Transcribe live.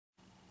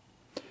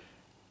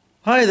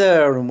Hi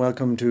there and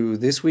welcome to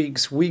this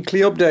week's weekly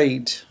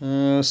update.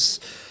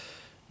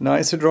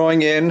 Nights are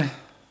drawing in.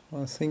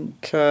 I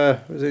think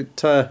the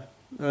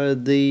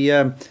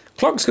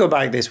clocks go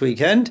back this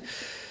weekend,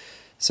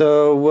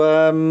 so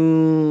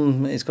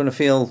it's going to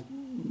feel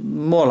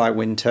more like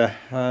winter.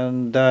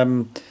 And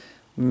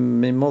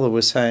my mother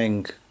was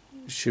saying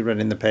she read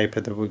in the paper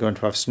that we're going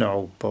to have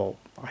snow, but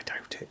I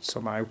doubt it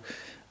somehow.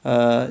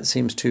 It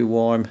seems too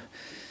warm.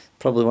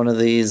 Probably one of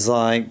these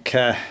like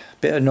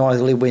bit of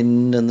northerly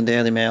wind, and the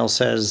Daily Mail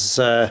says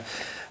we're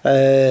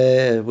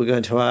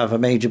going to have a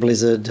major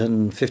blizzard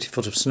and 50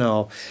 foot of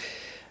snow.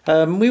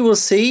 We will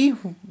see.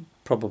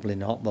 Probably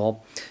not though.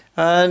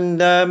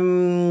 And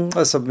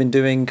as I've been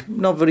doing,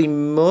 not very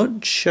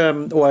much. I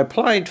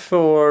applied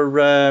for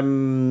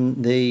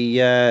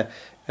the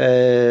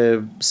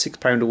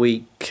 £6 a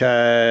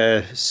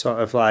week sort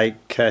of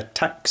like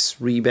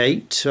tax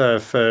rebate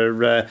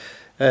for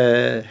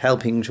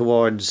helping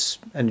towards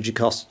energy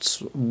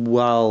costs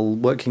while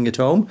working at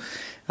home.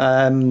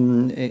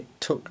 It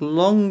took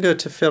longer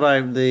to fill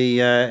out the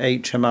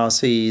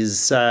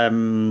HMRC's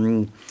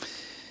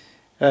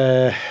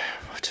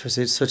what was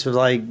it, sort of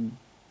like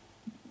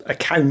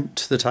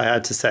account that I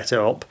had to set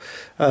up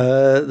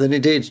than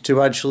it did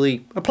to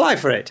actually apply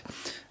for it.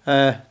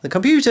 The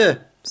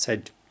computer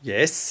said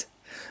yes.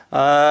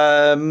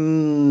 But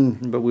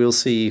we'll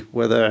see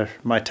whether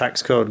my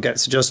tax code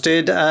gets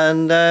adjusted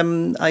and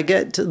I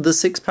get the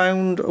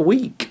 £6 a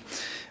week.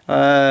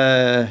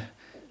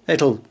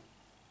 It'll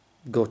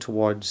go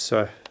towards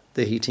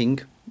the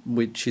heating,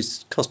 which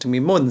is costing me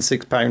more than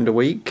 £6 a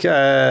week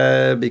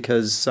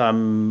because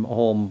I'm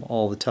home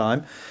all the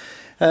time.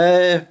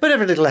 But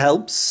every little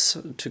helps,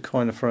 to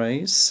coin a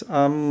phrase.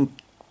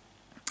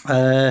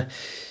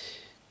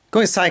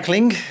 Going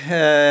cycling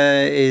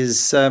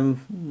is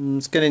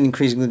it's getting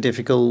increasingly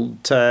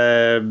difficult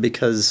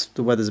because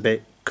the weather's a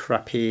bit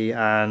crappy,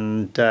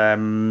 and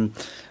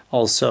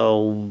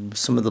also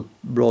some of the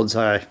roads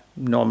I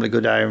normally go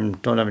down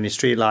don't have any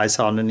street lights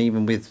on, and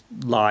even with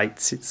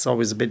lights it's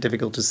always a bit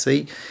difficult to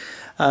see.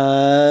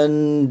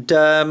 And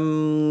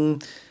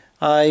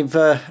I've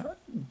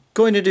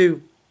going to do a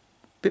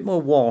bit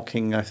more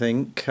walking, I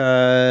think,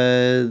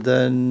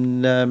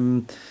 than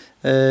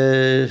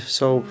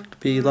so to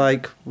be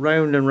like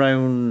round and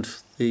round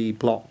the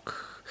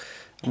block.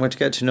 I'm going to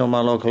get to know my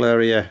local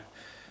area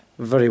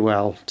very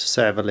well, to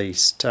say the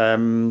least.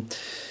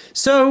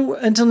 So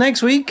until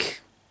next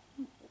week,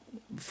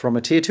 from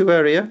a tier 2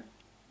 area,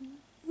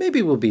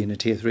 maybe we'll be in a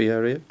tier 3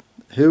 area,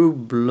 who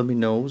blooming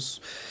knows.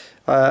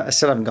 I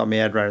still haven't got my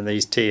head around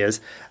these tiers.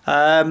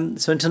 So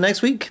until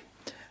next week,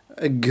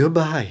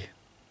 goodbye.